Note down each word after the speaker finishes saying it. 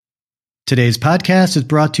Today's podcast is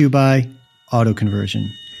brought to you by AutoConversion.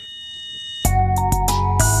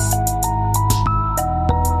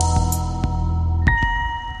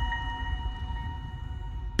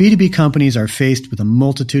 B2B companies are faced with a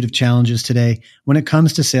multitude of challenges today when it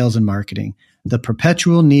comes to sales and marketing. The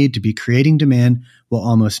perpetual need to be creating demand will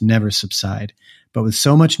almost never subside. But with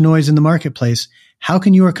so much noise in the marketplace, how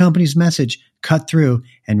can your company's message cut through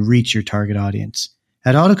and reach your target audience?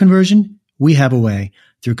 At AutoConversion, we have a way.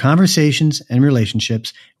 Through conversations and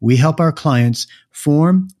relationships, we help our clients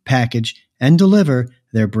form, package, and deliver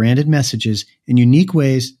their branded messages in unique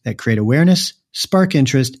ways that create awareness, spark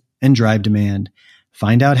interest, and drive demand.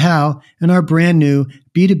 Find out how in our brand new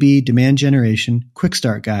B2B Demand Generation Quick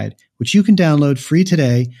Start Guide, which you can download free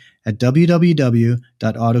today at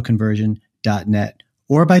www.autoconversion.net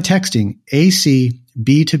or by texting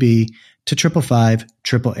ACB2B to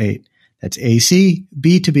 555-888. That's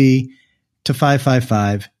ACB2B to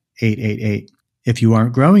 555-888. If you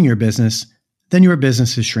aren't growing your business, then your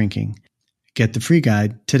business is shrinking. Get the free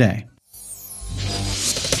guide today.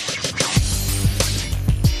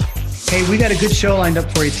 Hey, we got a good show lined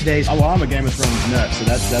up for you today. Oh, well, I'm a Game of Thrones nut, so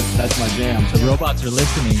that's my jam. The robots are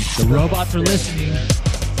listening. The robots are listening.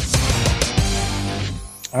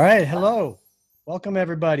 All right, hello. Welcome,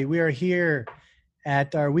 everybody. We are here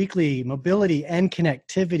at our weekly mobility and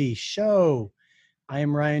connectivity show. I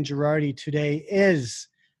am Ryan Girardi. Today is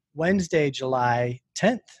Wednesday, July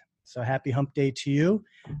 10th. So happy hump day to you.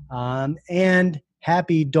 And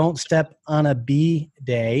happy Don't Step on a Bee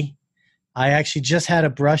Day. I actually just had a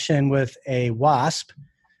brush-in with a wasp.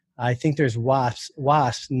 I think there's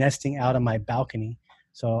wasps nesting out on my balcony.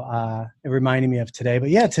 So it reminded me of today. But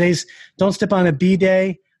yeah, today's Don't Step on a Bee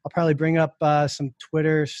Day. I'll probably bring up some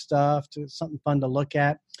Twitter stuff, something fun to look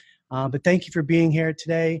at. But thank you for being here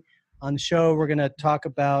today. On the show, we're going to talk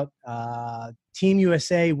about Team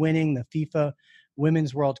USA winning the FIFA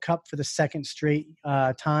Women's World Cup for the second straight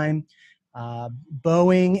time.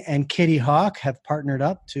 Boeing and Kitty Hawk have partnered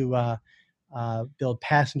up to build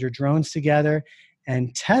passenger drones together.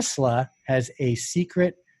 And Tesla has a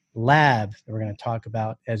secret lab that we're going to talk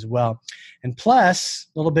about as well. And plus,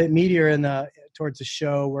 a little bit meatier towards the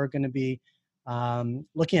show, we're going to be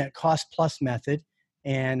looking at cost plus method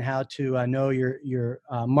and how to know your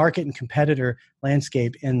market and competitor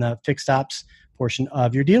landscape in the fixed ops portion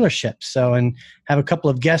of your dealership. So, and have a couple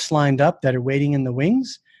of guests lined up that are waiting in the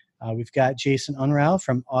wings. We've got Jason Unruh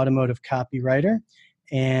from Automotive Copywriter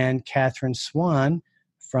and Catherine Swan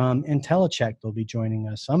from IntelliCheck will be joining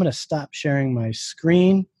us. So I'm going to stop sharing my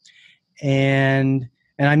screen. And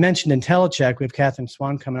I mentioned IntelliCheck. We have Catherine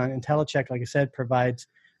Swan coming on. IntelliCheck, like I said, provides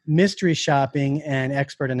mystery shopping and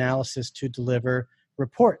expert analysis to deliver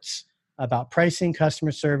reports about pricing,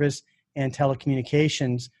 customer service, and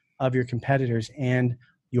telecommunications of your competitors and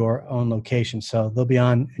your own location. So they'll be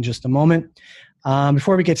on in just a moment.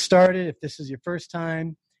 Before we get started, if this is your first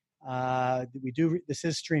time, this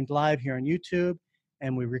is streamed live here on YouTube,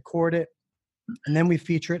 and we record it, and then we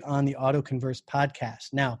feature it on the AutoConverse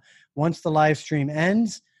podcast. Now, once the live stream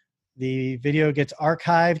ends, the video gets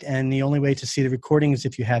archived, and the only way to see the recording is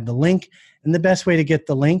if you have the link. And the best way to get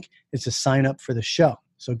the link is to sign up for the show.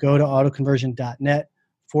 So go to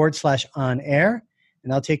autoconversion.net/on-air,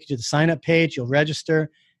 and I'll take you to the sign-up page. You'll register,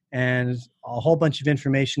 and a whole bunch of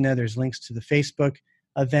information there. There's links to the Facebook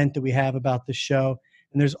event that we have about the show.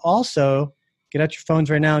 And there's also, get out your phones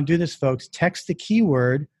right now and do this, folks. Text the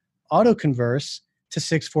keyword AutoConverse to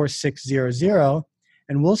 64600,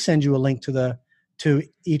 and we'll send you a link to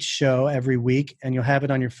each show every week, and you'll have it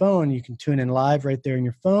on your phone. You can tune in live right there on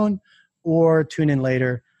your phone or tune in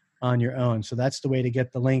later on your own. So that's the way to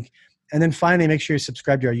get the link. And then finally, make sure you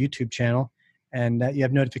subscribe to our YouTube channel and that you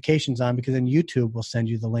have notifications on, because then YouTube will send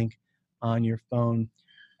you the link on your phone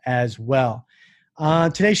as well.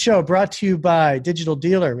 Today's show brought to you by Digital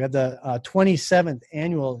Dealer. We have the 27th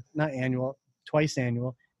twice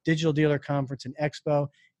annual Digital Dealer Conference and Expo.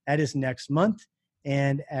 That is next month.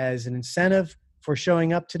 And as an incentive for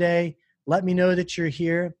showing up today, let me know that you're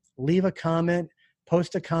here. Leave a comment,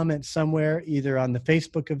 post a comment somewhere, either on the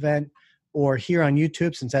Facebook event or here on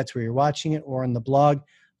YouTube, since that's where you're watching it, or on the blog.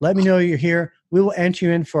 Let me know you're here. We will enter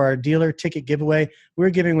you in for our dealer ticket giveaway. We're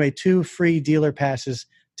giving away 2 free dealer passes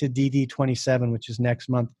to DD27, which is next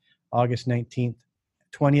month, August 19th,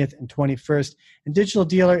 20th, and 21st. And Digital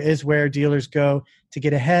Dealer is where dealers go to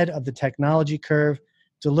get ahead of the technology curve,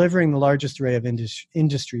 delivering the largest array of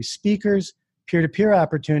industry speakers, peer-to-peer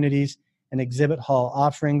opportunities, and exhibit hall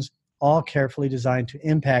offerings, all carefully designed to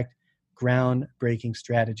impact groundbreaking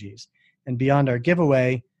strategies. And beyond our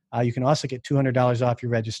giveaway, you can also get $200 off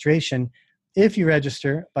your registration if you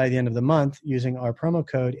register by the end of the month using our promo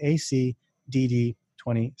code ACDD27.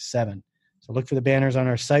 So look for the banners on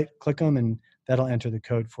our site, click them, and that'll enter the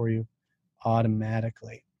code for you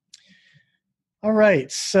automatically. All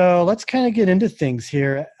right, so let's kind of get into things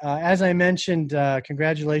here. As I mentioned,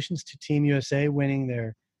 congratulations to Team USA winning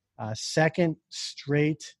their second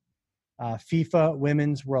straight FIFA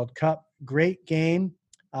Women's World Cup. Great game.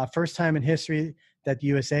 First time in history that the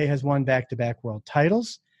USA has won back-to-back world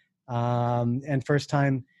titles. And first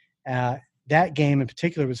time, that game in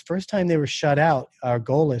particular was first time they were shut out, or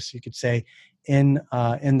goalless, you could say, in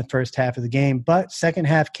the first half of the game. But second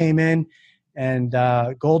half came in, and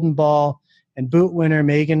golden ball and boot winner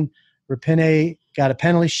Megan Rapinoe got a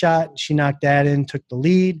penalty shot. She knocked that in, took the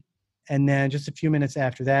lead. And then just a few minutes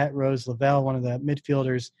after that, Rose Lavelle, one of the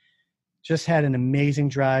midfielders, just had an amazing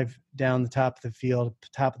drive down the top of the field,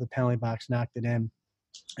 top of the penalty box, knocked it in,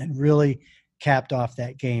 and really capped off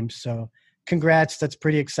that game. So congrats. That's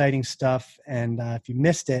pretty exciting stuff. And if you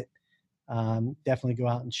missed it, definitely go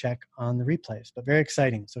out and check on the replays. But very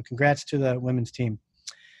exciting. So congrats to the women's team.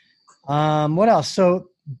 What else? So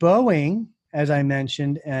Boeing, as I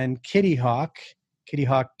mentioned, and Kitty Hawk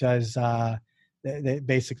does they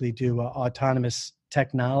basically do autonomous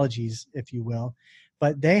technologies, if you will,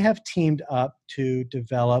 but they have teamed up to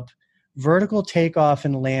develop vertical takeoff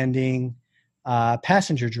and landing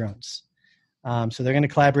passenger drones. So they're going to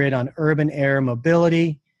collaborate on urban air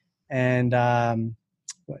mobility, and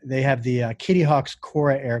they have the Kitty Hawk's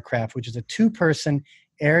Cora aircraft, which is a 2-person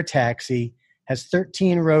air taxi, has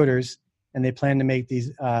 13 rotors, and they plan to make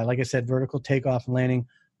these, like I said, vertical takeoff and landing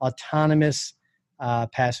autonomous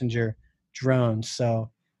passenger drones. So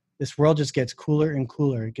this world just gets cooler and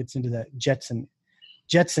cooler. It gets into the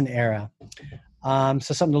Jetson era. So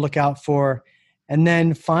something to look out for. And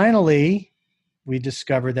then finally, we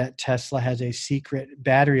discovered that Tesla has a secret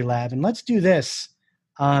battery lab. And let's do this.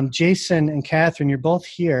 Jason and Catherine, you're both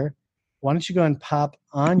here. Why don't you go and pop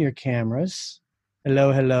on your cameras?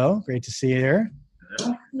 Hello. Great to see you here.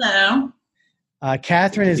 Hello.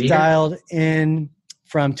 Catherine is dialed in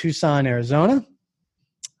from Tucson, Arizona.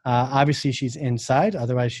 Obviously, she's inside.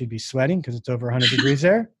 Otherwise, she'd be sweating because it's over 100 degrees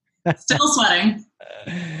there. Still sweating.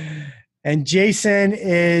 And Jason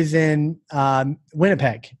is in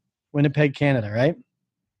Winnipeg, Canada, right?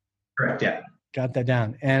 Correct, yeah. Got that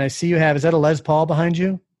down. And I see you have, is that a Les Paul behind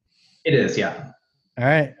you? It is, yeah. All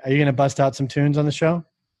right. Are you going to bust out some tunes on the show?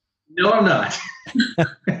 No, I'm not.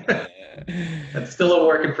 That's still a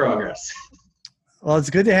work in progress. Well,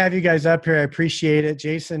 it's good to have you guys up here. I appreciate it.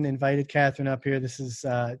 Jason invited Catherine up here. This is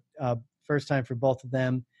first time for both of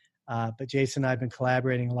them. But Jason and I have been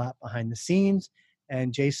collaborating a lot behind the scenes.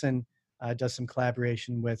 And Jason does some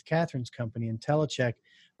collaboration with Catherine's company, IntelliCheck.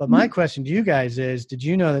 But my question to you guys is, did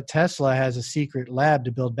you know that Tesla has a secret lab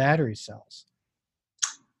to build battery cells?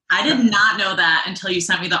 I did not know that until you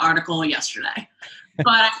sent me the article yesterday. But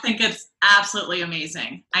I think it's absolutely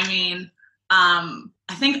amazing. I mean,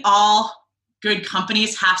 I think all good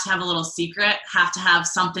companies have to have a little secret, have to have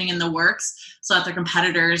something in the works so that their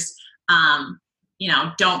competitors,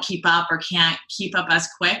 don't keep up or can't keep up as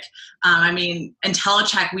quick. I mean,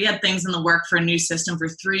 IntelliCheck, we had things in the work for a new system for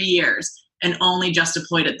 3 years and only just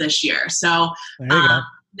deployed it this year. So not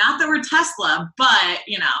that we're Tesla, but,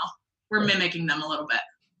 we're mimicking them a little bit.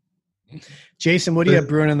 Jason, what do you have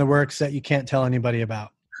brewing in the works that you can't tell anybody about?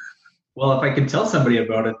 Well, if I could tell somebody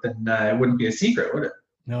about it, then it wouldn't be a secret, would it?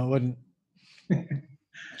 No, it wouldn't.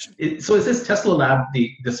 So is this Tesla lab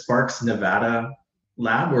the Sparks, Nevada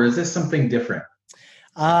lab, or is this something different?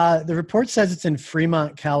 The report says it's in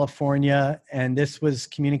Fremont, California, and this was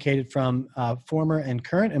communicated from former and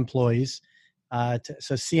current employees.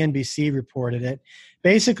 So CNBC reported it.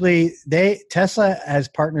 Basically, Tesla has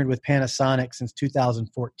partnered with Panasonic since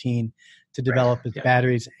 2014 to develop its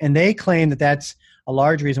batteries, and they claim that that's a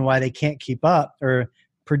large reason why they can't keep up or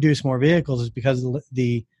produce more vehicles is because of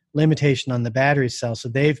the limitation on the battery cell. So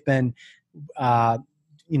they've been,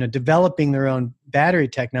 developing their own battery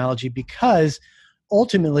technology because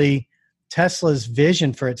ultimately Tesla's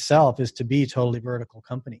vision for itself is to be a totally vertical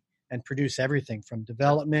company and produce everything from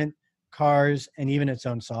development, cars, and even its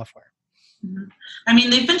own software. I mean,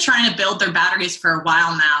 they've been trying to build their batteries for a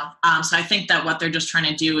while now. So I think that what they're just trying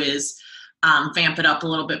to do is vamp it up a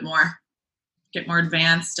little bit more, get more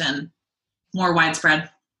advanced and more widespread.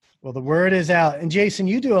 Well, the word is out. And Jason,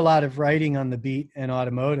 you do a lot of writing on the beat in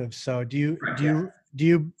automotive. So do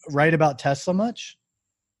you write about Tesla much?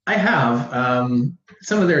 I have.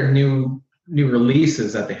 Some of their new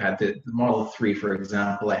releases that they had, the Model 3, for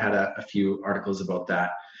example, I had a few articles about that.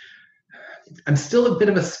 I'm still a bit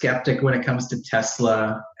of a skeptic when it comes to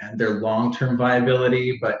Tesla and their long-term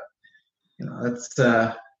viability, but that's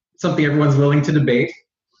something everyone's willing to debate.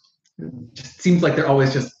 It just seems like they're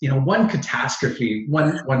always just, one catastrophe,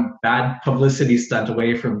 one bad publicity stunt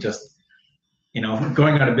away from just,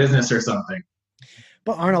 going out of business or something.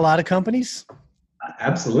 But aren't a lot of companies?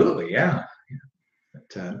 Absolutely, yeah. But,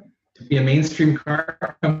 to be a mainstream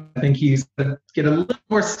car company, I think he's going to get a little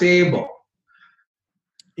more stable.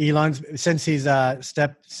 Elon's since he's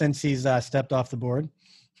stepped off the board.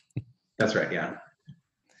 That's right, yeah.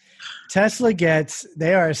 Tesla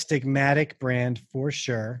they are a stigmatic brand for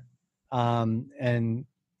sure. And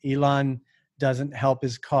Elon doesn't help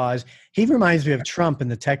his cause. He reminds me of Trump in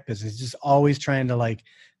the tech business. He's just always trying to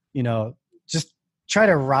just try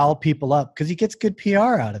to rile people up because he gets good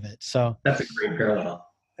PR out of it. So that's a great parallel.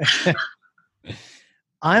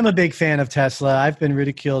 I'm a big fan of Tesla. I've been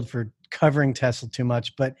ridiculed for covering Tesla too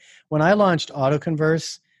much, but when I launched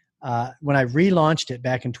AutoConverse, when I relaunched it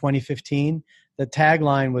back in 2015, the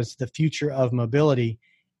tagline was the future of mobility.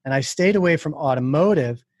 And I stayed away from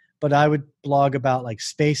automotive, but I would blog about like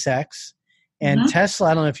SpaceX and Tesla.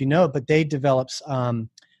 I don't know if you know, but they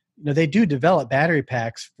they do develop battery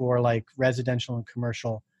packs for like residential and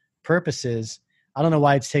commercial purposes. I don't know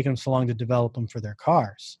why it's taken them so long to develop them for their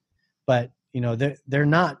cars, but they're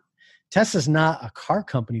not. Tesla's not a car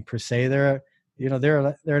company per se. They're an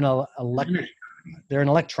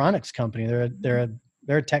electronics company. They're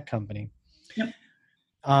a tech company. Yep.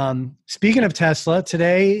 Speaking of Tesla,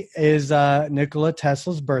 today is Nikola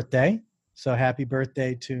Tesla's birthday. So happy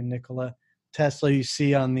birthday to Nikola Tesla. You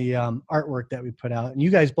see on the artwork that we put out, and you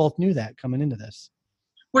guys both knew that coming into this.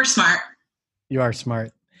 We're smart. You are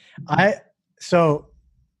smart.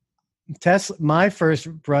 Tesla. My first,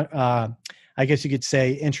 I guess you could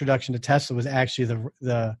say, introduction to Tesla was actually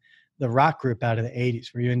the rock group out of the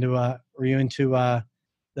 '80s. Were you into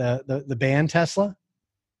the band Tesla?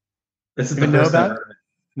 This is the first time.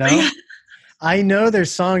 No, I know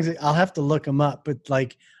there's songs. I'll have to look them up. But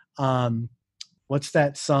like, what's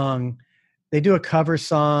that song? They do a cover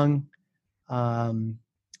song.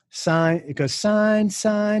 Sign. It goes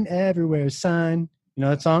sign everywhere. Sign. You know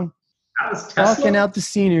that song? Walking out the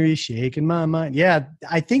scenery, shaking my mind. Yeah,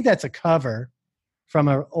 I think that's a cover from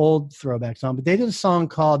an old throwback song. But they did a song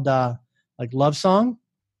called like Love Song.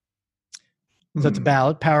 So it's a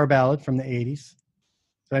ballad, power ballad from the 80s.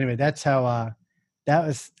 So anyway, that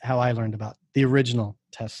was how I learned about the original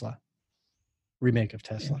Tesla remake of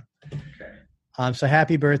Tesla. Okay. So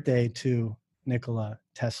happy birthday to Nikola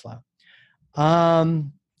Tesla.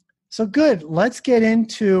 So good. Let's get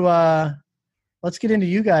into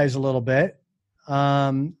you guys a little bit.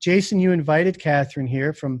 Jason, you invited Catherine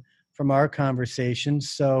here from our conversation.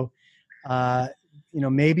 So,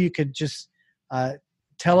 maybe you could just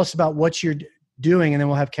tell us about what you're doing, and then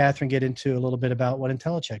we'll have Catherine get into a little bit about what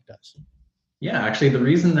IntelliCheck does. Yeah, actually, the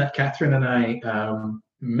reason that Catherine and I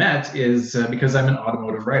met is because I'm an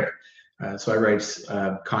automotive writer. So I write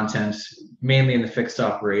content mainly in the fixed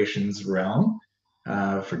operations realm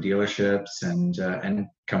for dealerships and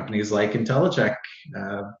companies like IntelliCheck.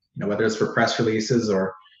 Whether it's for press releases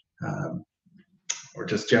or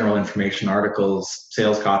just general information articles,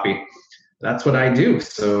 sales copy. That's what I do.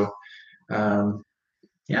 So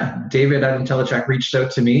David at IntelliCheck reached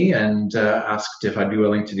out to me and asked if I'd be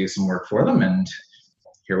willing to do some work for them, and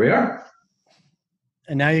here we are.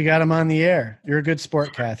 And now you got him on the air. You're a good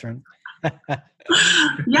sport, Catherine.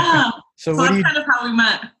 Yeah. So that's kind of how we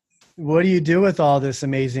met. What do you do with all this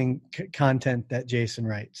amazing content that Jason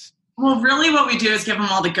writes? Well, really what we do is give them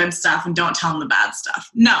all the good stuff and don't tell them the bad stuff.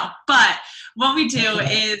 No, but what we do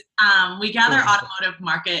is we gather automotive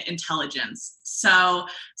market intelligence. So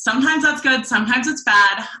sometimes that's good, sometimes it's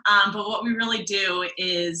bad. But what we really do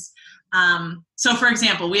is, so for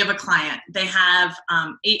example, we have a client. They have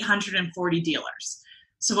 840 dealers.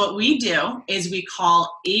 So what we do is we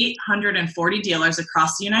call 840 dealers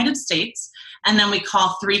across the United States, and then we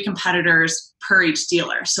call 3 competitors per each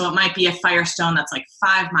dealer. So it might be a Firestone that's like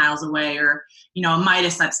 5 miles away, or a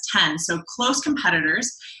Midas that's 10. So close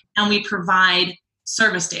competitors, and we provide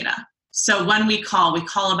service data. So when we call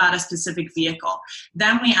about a specific vehicle.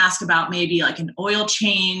 Then we ask about maybe like an oil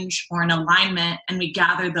change or an alignment, and we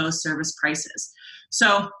gather those service prices.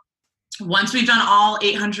 So once we've done all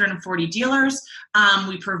 840 dealers,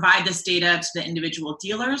 we provide this data to the individual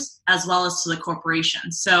dealers as well as to the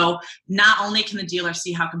corporation. So not only can the dealer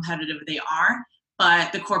see how competitive they are,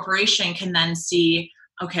 but the corporation can then see,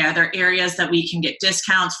 okay, are there areas that we can get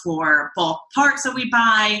discounts for bulk parts that we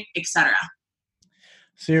buy, et cetera.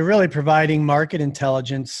 So you're really providing market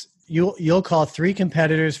intelligence. You'll call 3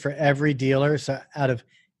 competitors for every dealer. So out of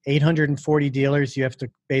 840 dealers, you have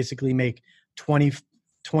to basically make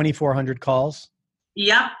 2,400 calls.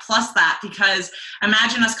 Yep, plus that, because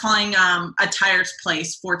imagine us calling a tires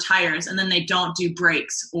place for tires and then they don't do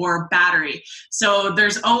brakes or battery. So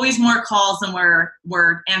there's always more calls than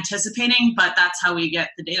we're anticipating, but that's how we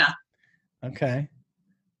get the data. Okay.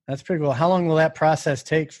 That's pretty cool. How long will that process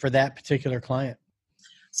take for that particular client?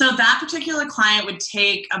 So that particular client would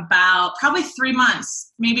take about probably 3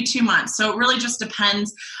 months, maybe 2 months. So it really just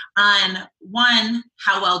depends on, one,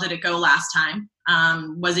 how well did it go last time?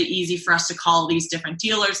 Was it easy for us to call these different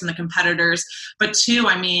dealers and the competitors? But two,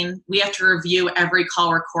 I mean, we have to review every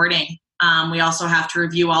call recording. We also have to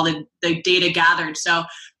review all the data gathered. So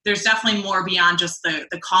there's definitely more beyond just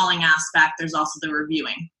the calling aspect. There's also the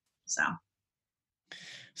reviewing. So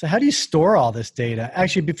how do you store all this data?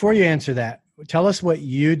 Actually, before you answer that, tell us what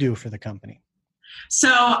you do for the company. So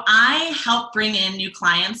I help bring in new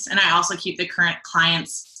clients, and I also keep the current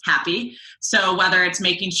clients happy. So whether it's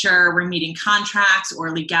making sure we're meeting contracts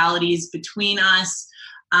or legalities between us,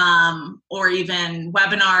 or even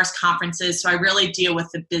webinars, conferences. So I really deal with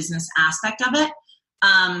the business aspect of it.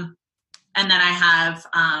 And then I have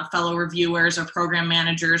fellow reviewers or program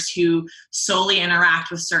managers who solely interact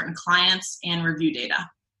with certain clients and review data.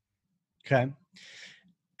 Okay.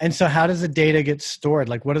 And so how does the data get stored?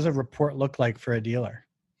 Like, what does a report look like for a dealer?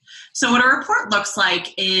 So what a report looks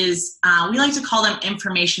like is, we like to call them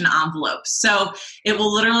information envelopes. So it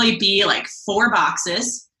will literally be like 4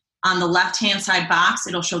 boxes. On the left-hand side box,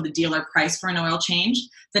 it'll show the dealer price for an oil change.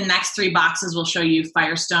 The next 3 boxes will show you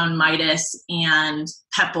Firestone, Midas, and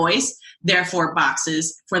Pep Boys. There are 4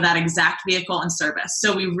 boxes for that exact vehicle and service.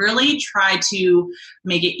 So we really try to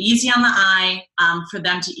make it easy on the eye, for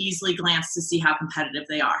them to easily glance to see how competitive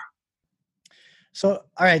they are. So,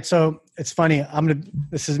 all right. So it's funny.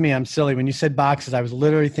 This is me. I'm silly. When you said boxes, I was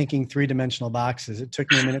literally thinking 3-dimensional boxes. It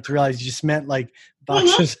took me a minute to realize you just meant like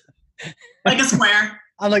boxes. Like a square.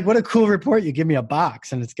 I'm like, what a cool report. You give me a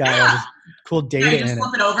box and it's got all this cool data in it. Just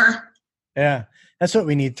flip it over. Yeah. That's what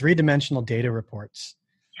we need. 3-dimensional data reports.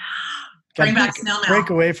 Yeah. Bring back snail mail.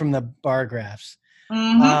 Break away from the bar graphs.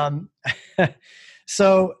 Mm-hmm.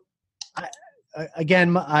 So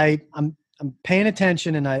I'm paying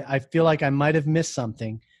attention and I feel like I might have missed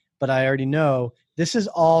something, but I already know this is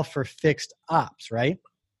all for fixed ops, right?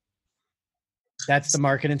 That's the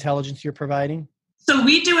market intelligence you're providing? So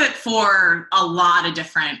we do it for a lot of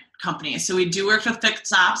different companies. So we do work with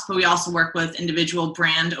fixed ops, but we also work with individual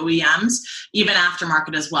brand OEMs, even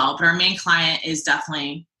aftermarket as well. But our main client is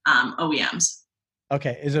definitely OEMs.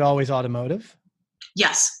 Okay. Is it always automotive?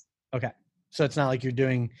 Yes. Okay. So it's not like you're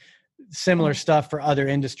doing similar stuff for other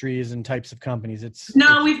industries and types of companies.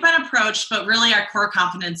 We've been approached, but really our core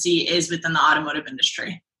competency is within the automotive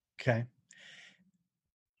industry. Okay.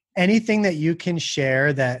 Anything that you can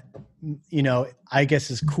share that, I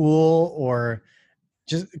guess is cool or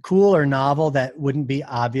novel that wouldn't be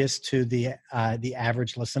obvious to the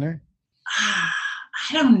average listener?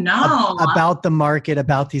 I don't know. About the market,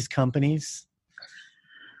 about these companies?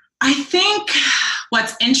 I think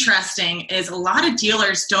what's interesting is a lot of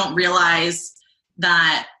dealers don't realize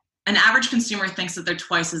that an average consumer thinks that they're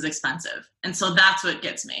twice as expensive. And so that's what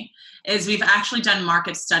gets me, is we've actually done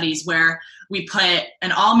market studies where we put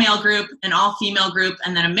an all-male group, an all-female group,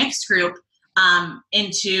 and then a mixed group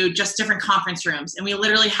into just different conference rooms. And we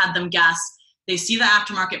literally had them guess, they see the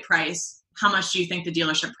aftermarket price, how much do you think the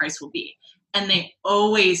dealership price will be? And they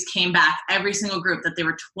always came back, every single group, that they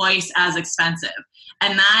were twice as expensive.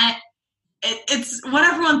 And that it's what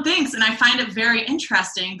everyone thinks. And I find it very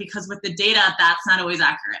interesting because with the data, that's not always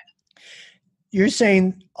accurate. You're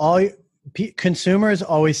saying consumers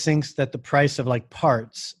always thinks that the price of like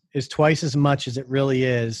parts is twice as much as it really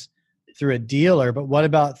is through a dealer. But what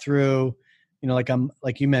about through,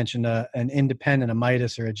 like you mentioned, an independent, a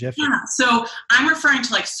Midas or a Jiffy? Yeah. So I'm referring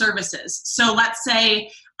to like services. So let's say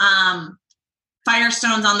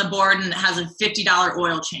Firestone's on the board and it has a $50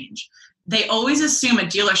 oil change. They always assume a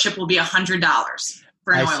dealership will be $100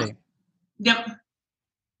 for an oil. See. Yep.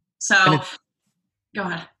 So go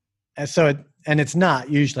ahead. And it's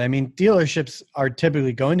not usually. I mean, dealerships are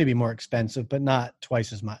typically going to be more expensive, but not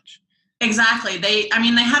twice as much. Exactly. They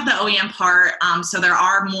have the OEM part. So there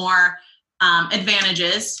are more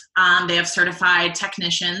advantages. They have certified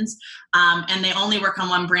technicians, and they only work on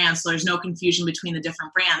one brand. So there's no confusion between the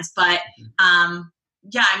different brands. But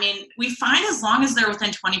we find as long as they're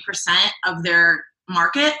within 20% of their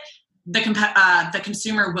market, the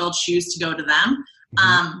consumer will choose to go to them.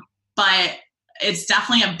 Mm-hmm. But it's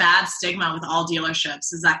definitely a bad stigma with all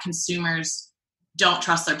dealerships is that consumers don't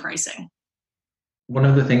trust their pricing. One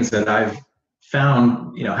of the things that I've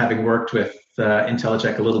found, having worked with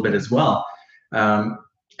IntelliCheck a little bit as well, and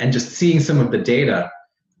just seeing some of the data,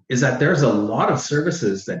 is that there's a lot of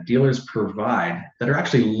services that dealers provide that are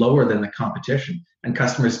actually lower than the competition, and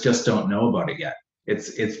customers just don't know about it yet.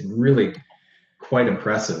 It's really quite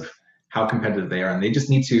impressive how competitive they are, and they just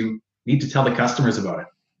need to tell the customers about it.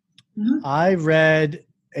 I read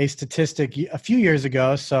a statistic a few years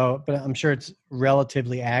ago, but I'm sure it's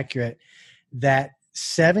relatively accurate, that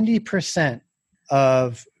 70%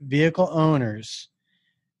 of vehicle owners,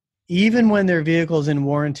 even when their vehicle's in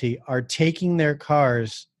warranty, are taking their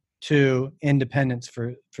cars to independents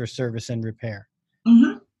for service and repair.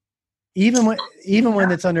 Mm-hmm. Even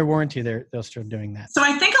when it's under warranty, they'll start doing that. So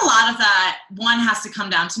I think a lot of that, one, has to come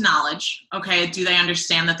down to knowledge. Okay, do they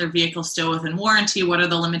understand that their vehicle's still within warranty? What are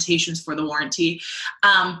the limitations for the warranty?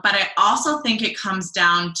 But I also think it comes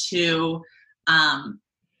down to,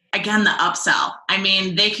 again, the upsell. I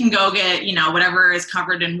mean, they can go get, whatever is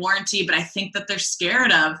covered in warranty, but I think that they're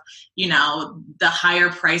scared of, the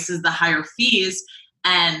higher prices, the higher fees.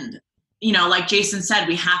 And like Jason said,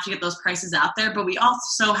 we have to get those prices out there, but we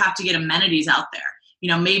also have to get amenities out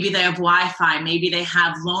there. Maybe they have Wi-Fi, maybe they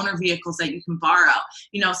have loaner vehicles that you can borrow,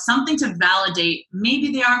 something to validate.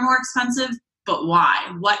 Maybe they are more expensive, but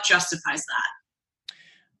why? What justifies that?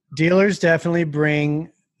 Dealers definitely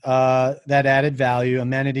bring that added value,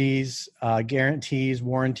 amenities, guarantees,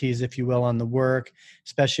 warranties, if you will, on the work,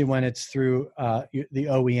 especially when it's through the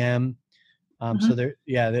OEM. So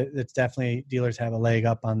it's definitely, dealers have a leg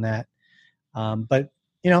up on that. But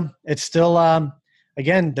it's still,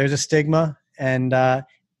 again, there's a stigma, and a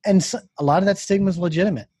lot of that stigma is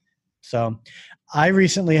legitimate. So I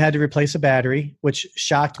recently had to replace a battery, which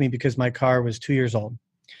shocked me because my car was 2 years old.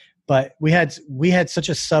 But we had such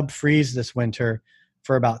a sub freeze this winter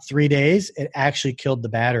for about 3 days. It actually killed the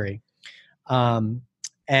battery.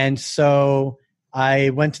 And so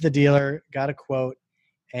I went to the dealer, got a quote,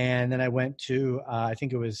 and then I went to, I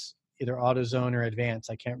think it was either AutoZone or Advance.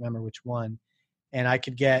 I can't remember which one. And I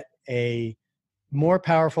could get a more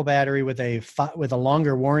powerful battery with a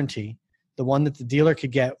longer warranty. The one that the dealer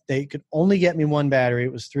could get, they could only get me one battery.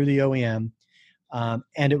 It was through the OEM,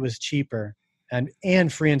 and it was cheaper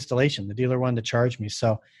and free installation. The dealer wanted to charge me.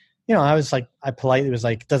 So, I politely was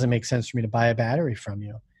like, it doesn't make sense for me to buy a battery from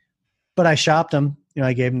you. But I shopped them.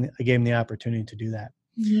 I gave him the opportunity to do that.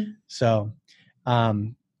 Mm-hmm. So,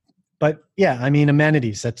 but yeah, I mean,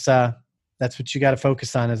 amenities, that's what you got to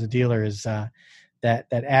focus on as a dealer, is that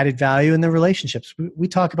added value in the relationships. We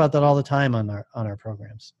talk about that all the time on our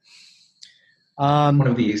programs. One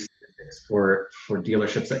of these for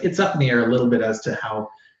dealerships, it's up in the air a little bit as to how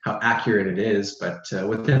accurate it is, but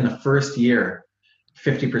within the first year,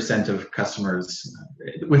 50% of customers,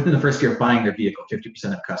 within the first year of buying their vehicle,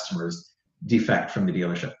 50% of customers defect from the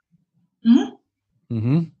dealership. Mm-hmm.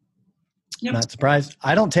 Mm-hmm. Yep. Not surprised.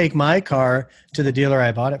 I don't take my car to the dealer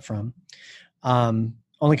I bought it from, only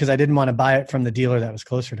because I didn't want to buy it from the dealer that was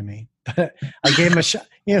closer to me. But I gave him a shot.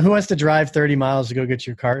 Who wants to drive 30 miles to go get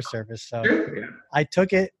your car service? So yeah. I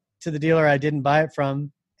took it to the dealer I didn't buy it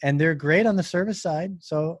from, and they're great on the service side.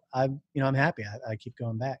 So I'm happy. I keep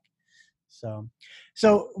going back. So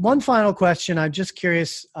one final question. I'm just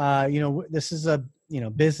curious. This is a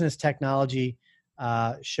business technology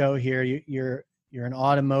show here. You're an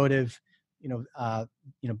automotive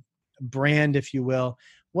brand, if you will.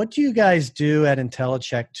 What do you guys do at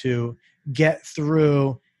IntelliCheck to get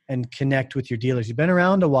through and connect with your dealers? You've been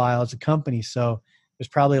around a while as a company, so there's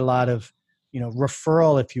probably a lot of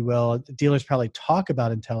referral, if you will. The dealers probably talk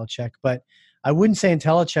about IntelliCheck, but I wouldn't say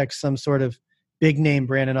IntelliCheck's some sort of big name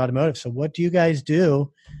brand in automotive. So what do you guys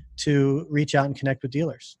do to reach out and connect with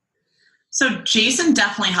dealers? So Jason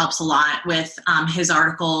definitely helps a lot with his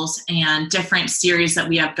articles and different series that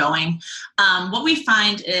we have going. What we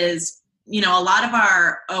find is, a lot of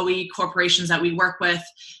our OE corporations that we work with,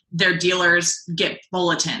 their dealers get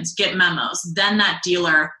bulletins, get memos. Then that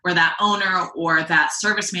dealer or that owner or that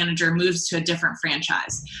service manager moves to a different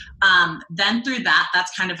franchise. Then through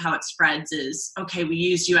that's kind of how it spreads is, okay, we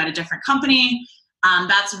used you at a different company.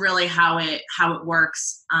 That's really how it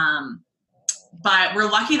works. But we're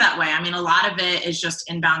lucky that way. I mean, a lot of it is just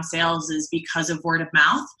inbound sales is because of word of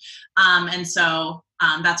mouth. And so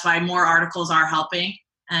that's why more articles are helping.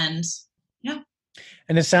 And yeah.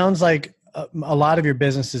 And it sounds like a lot of your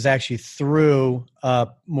business is actually through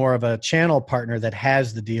more of a channel partner that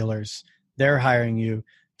has the dealers. They're hiring you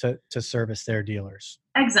to service their dealers.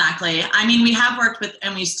 Exactly. I mean, we have worked with,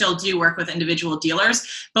 and we still do work with individual dealers,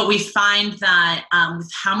 but we find that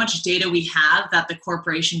with how much data we have, that the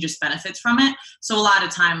corporation just benefits from it. So a lot of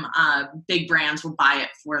time, big brands will buy it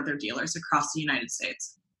for their dealers across the United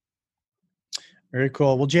States. Very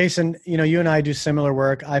cool. Well, Jason, you and I do similar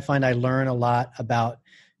work. I find I learn a lot about,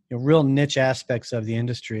 real niche aspects of the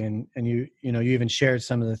industry. And you even shared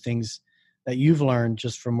some of the things that you've learned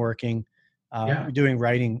just from working, doing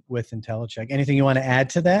writing with IntelliCheck. Anything you want to add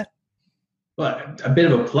to that? Well, a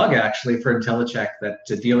bit of a plug actually for IntelliCheck that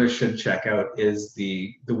dealers should check out is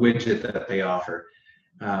the widget that they offer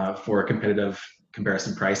for competitive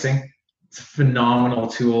comparison pricing. It's a phenomenal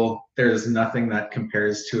tool. There's nothing that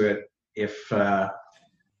compares to it. If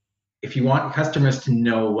you want customers to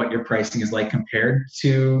know what your pricing is like compared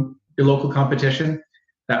to your local competition,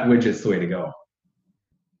 that widget's the way to go.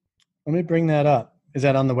 Let me bring that up. Is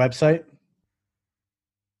that on the website?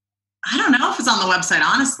 I don't know if it's on the website,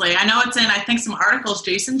 honestly. I know it's in, I think, some articles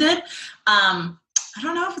Jason did. I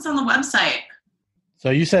don't know if it's on the website. So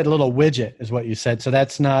you said a little widget is what you said. So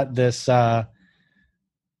that's not this. No.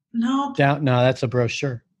 No, that's a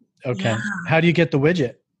brochure. Okay. Yeah. How do you get the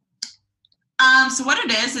widget? So what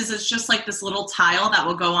it is it's just like this little tile that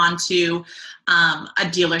will go onto a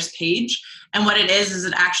dealer's page. And what it is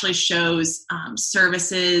it actually shows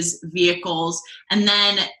services, vehicles, and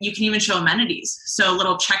then you can even show amenities. So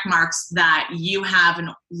little check marks that you have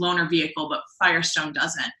a loaner vehicle, but Firestone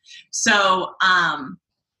doesn't. So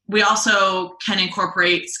we also can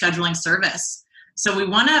incorporate scheduling service. So we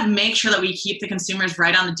want to make sure that we keep the consumers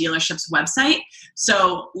right on the dealership's website.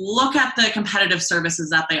 So look at the competitive services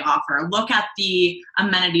that they offer, look at the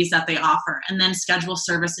amenities that they offer, and then schedule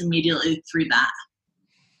service immediately through that.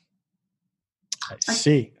 I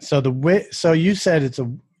see. So so you said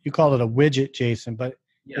you call it a widget, Jason, but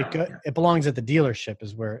it belongs at the dealership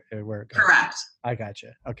is where it goes. Correct. I got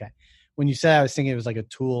you. Okay. When you said, I was thinking it was like a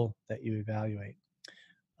tool that you evaluate.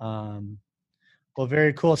 Well,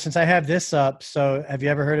 very cool. Since I have this up, so have you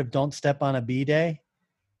ever heard of Don't Step on a Bee Day?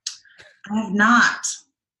 I have not.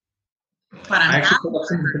 But I actually pulled up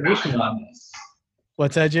some information on this.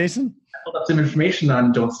 What's that, Jason? I pulled up some information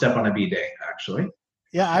on Don't Step on a Bee Day, actually.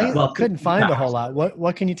 Yeah, I couldn't find a whole lot.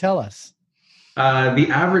 What can you tell us? The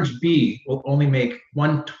average bee will only make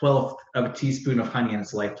 1/12 of a teaspoon of honey in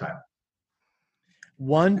its lifetime.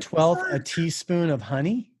 1/12 a teaspoon of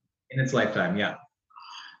honey? In its lifetime, yeah.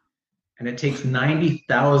 And it takes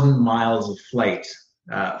 90,000 miles of flight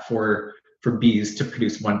for bees to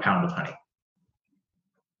produce 1 pound of honey.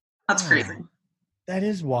 That's crazy. That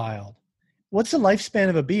is wild. What's the lifespan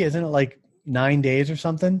of a bee? Isn't it like 9 days or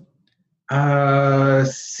something?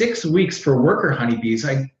 6 weeks for worker honeybees.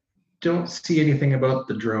 I don't see anything about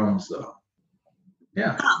the drones, though.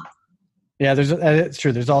 Yeah. Yeah, it's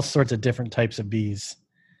true. There's all sorts of different types of bees.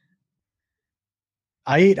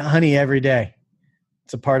 I eat honey every day.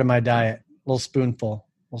 It's a part of my diet. A little spoonful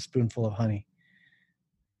of honey.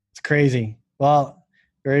 It's crazy. Well,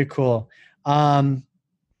 very cool.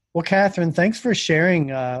 Well, Catherine, thanks for sharing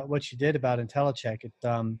what you did about IntelliCheck. It's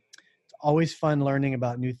always fun learning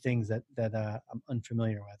about new things that I'm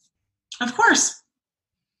unfamiliar with. Of course.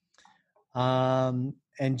 And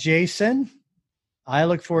Jason, I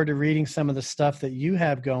look forward to reading some of the stuff that you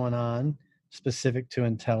have going on specific to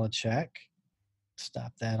IntelliCheck.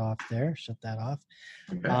 Stop that off there. Shut that off.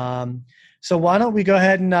 Okay. So why don't we go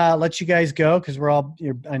ahead and let you guys go because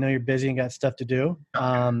I know you're busy and got stuff to do.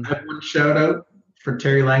 I have one shout out for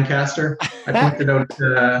Terry Lancaster. I pointed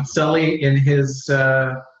out Sully in his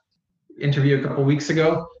interview a couple weeks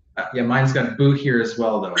ago. Mine's got Boo here as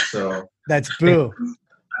well, though. So that's Boo.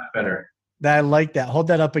 Better. I like that. Hold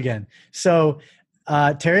that up again. So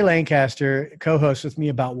Terry Lancaster co-hosts with me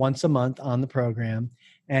about once a month on the program,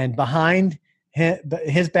 and behind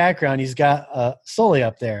his background, he's got Sully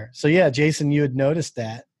up there. So yeah, Jason, you had noticed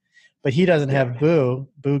that, but he doesn't have Boo.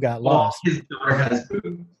 Boo got lost. His daughter has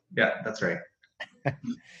Boo. Yeah, that's right.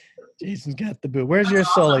 Jason's got the Boo. Where's your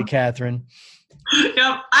Sully, Catherine? Yep.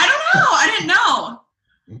 I don't know. I didn't know.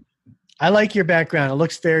 I like your background. It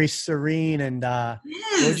looks very serene and what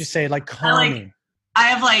would you say, like calming? I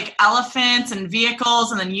have like elephants and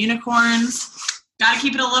vehicles and then unicorns. Got to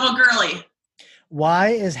keep it a little girly. Why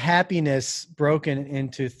is happiness broken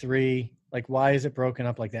into three? Like, why is it broken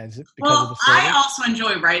up like that? Is it because of the syllable? I also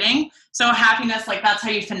enjoy writing. So happiness, like that's how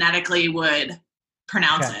you phonetically would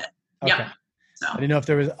pronounce it. Okay. Yep. So I didn't know if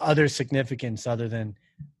there was other significance other than,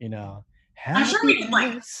 happiness. I'm sure we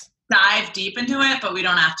could dive deep into it, but we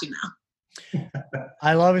don't have to now.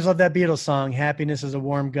 I always love that Beatles song, Happiness is a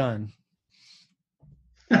Warm Gun.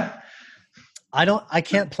 I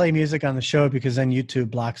can't play music on the show because then YouTube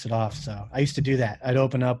blocks it off. So I used to do that. I'd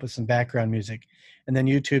open up with some background music and then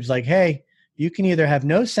YouTube's like, hey, you can either have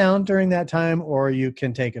no sound during that time or you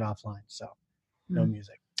can take it offline. So no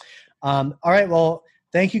music. All right. Well,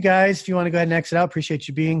 thank you guys. If you want to go ahead and exit out, appreciate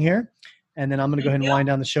you being here. And then I'm going to go ahead and wind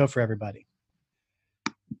down the show for everybody.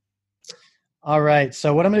 All right.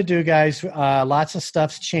 So what I'm going to do, guys, lots of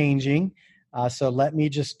stuff's changing. So let me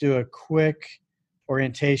just do a quick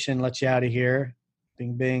orientation, let you out of here.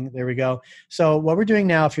 Bing, bing. There we go. So what we're doing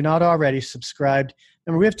now, if you're not already subscribed,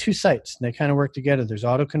 remember we have two sites and they kind of work together. There's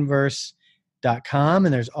autoconverse.com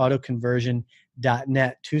and there's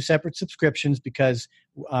autoconversion.net, two separate subscriptions because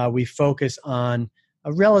we focus on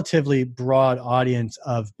a relatively broad audience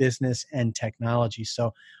of business and technology.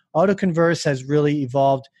 So AutoConverse has really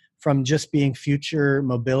evolved from just being future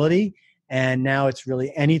mobility, and now it's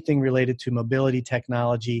really anything related to mobility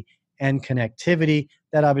technology and connectivity.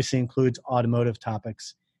 That obviously includes automotive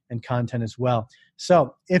topics and content as well.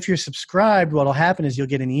 So if you're subscribed, what will happen is you'll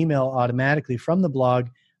get an email automatically from the blog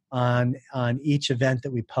on each event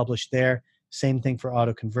that we publish there. Same thing for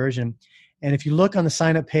AutoConversion. And if you look on the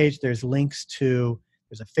sign-up page, there's links to,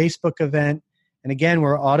 there's a Facebook event. And again,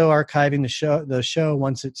 we're auto-archiving the show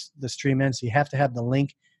once the stream ends, so you have to have the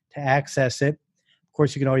link to access it. Of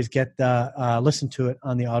course, you can always get listen to it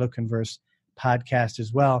on the AutoConverse podcast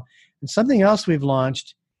as well. And something else we've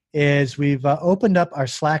launched is we've opened up our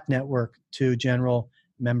Slack network to general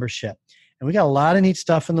membership. And we got a lot of neat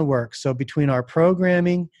stuff in the works. So between our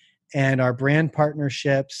programming and our brand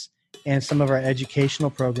partnerships and some of our educational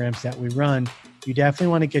programs that we run, you definitely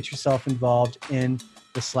want to get yourself involved in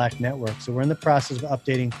the Slack network. So we're in the process of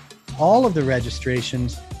updating all of the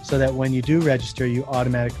registrations so that when you do register, you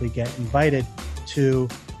automatically get invited to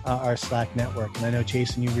our Slack network. And I know,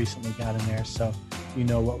 Jason, you recently got in there, so you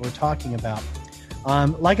know what we're talking about.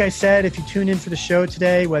 Like I said, if you tune in for the show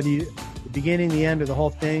today, whether the beginning, the end, or the whole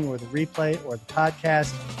thing, or the replay, or the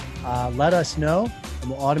podcast, let us know, and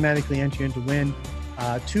we'll automatically enter you in to win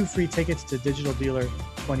 2 free tickets to Digital Dealer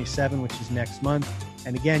 27, which is next month.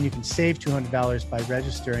 And again, you can save $200 by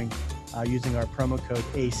registering using our promo code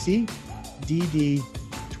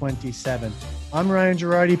ACDD27. I'm Ryan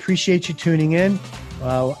Girardi. Appreciate you tuning in.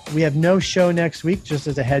 We have no show next week, just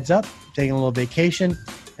as a heads up. Taking a little vacation.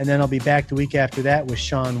 And then I'll be back the week after that with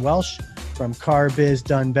Sean Welsh from Car Biz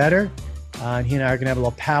Done Better. And he and I are going to have a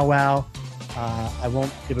little powwow. I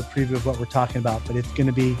won't give a preview of what we're talking about, but it's going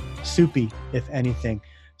to be soupy, if anything.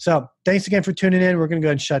 So thanks again for tuning in. We're going to go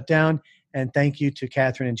ahead and shut down. And thank you to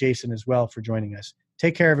Catherine and Jason as well for joining us.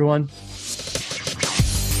 Take care, everyone.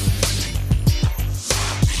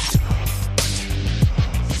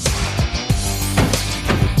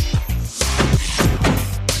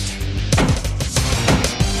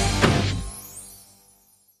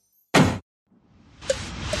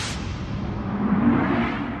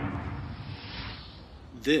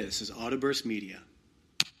 This is Autoburst Media.